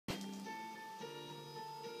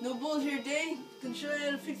No bullshit day. Can show you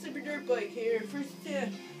how to fix up your dirt bike here.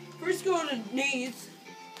 First go to needs.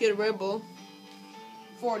 Get a Red Bull.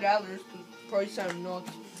 $4. Price sound nuts.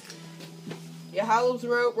 Your hollows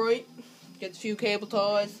are out right. Get a few cable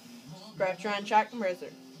ties. Grab your shock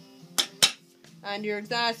compressor. And your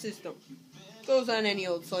exhaust system. Goes on any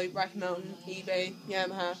old site. Rocky Mountain, eBay,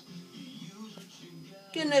 Yamaha.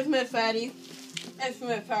 Get an FMF fatty.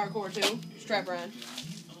 FMF Power Core 2. Strap around.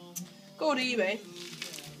 Go to eBay.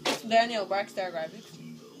 Daniel Blackstar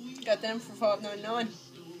graphics. Got them for $5.99.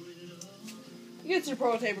 You get your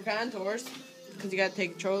Pro Taper contours, because you gotta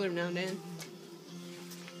take control of them now and then.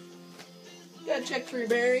 You gotta check for your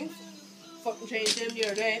bearings. Fucking changed them the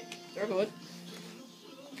other day. They're good.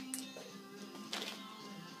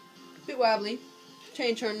 Bit wobbly.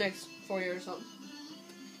 Change her next 4 years or something.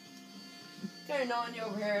 Got your Nanya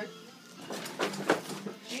over here.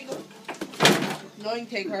 She go. Now you can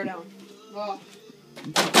take her down. Oh.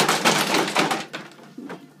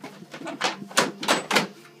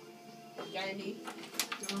 Candy.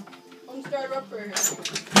 No. I'm gonna start her up for her.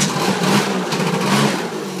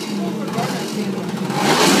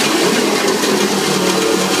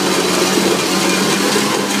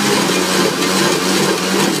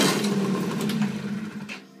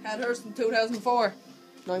 Had hers in 2004.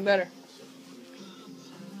 Nothing better.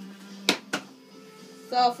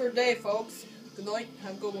 That's all for today, folks. Good night.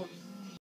 Have a good one.